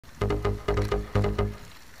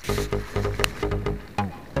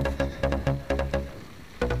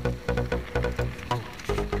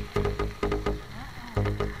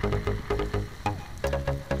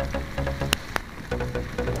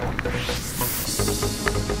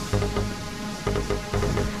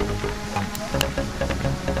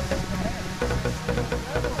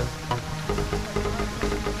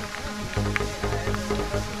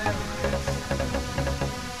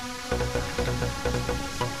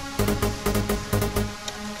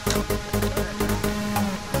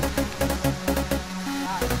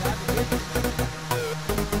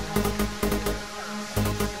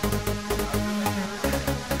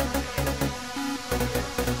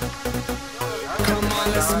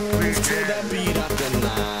let's move to the beat of the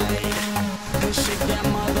night. And shake that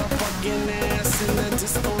motherfucking ass in the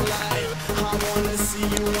disco light. I wanna see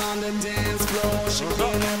you on the dance floor,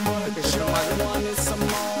 shaking that butt, show. I wanted some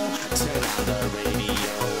more. Turn on the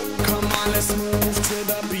radio. Come on, let's move to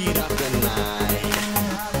the beat of the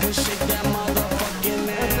night. And shake that motherfucking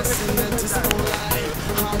ass in the disco light.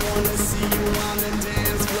 I wanna see you on the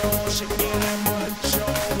dance floor, shaking that butt, show.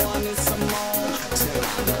 I wanted some more. Turn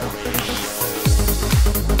on the radio.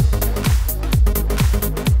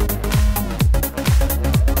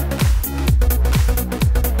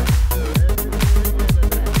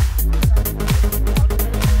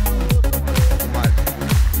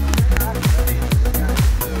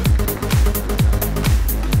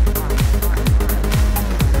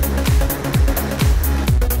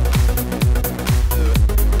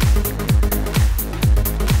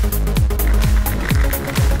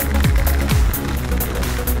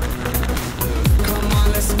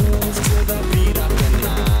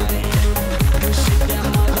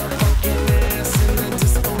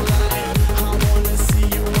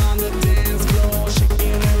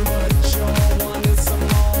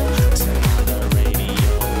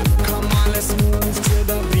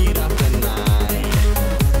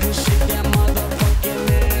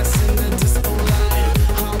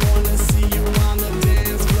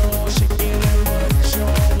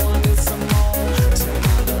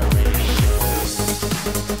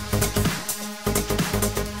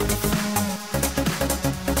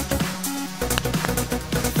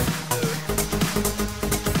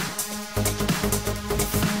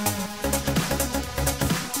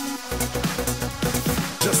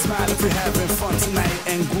 Smile if you're having fun tonight,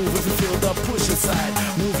 and groove if you feel the push inside.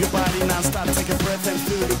 Move your body now, stop, take a breath and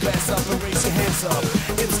fill your glass up and raise your hands up.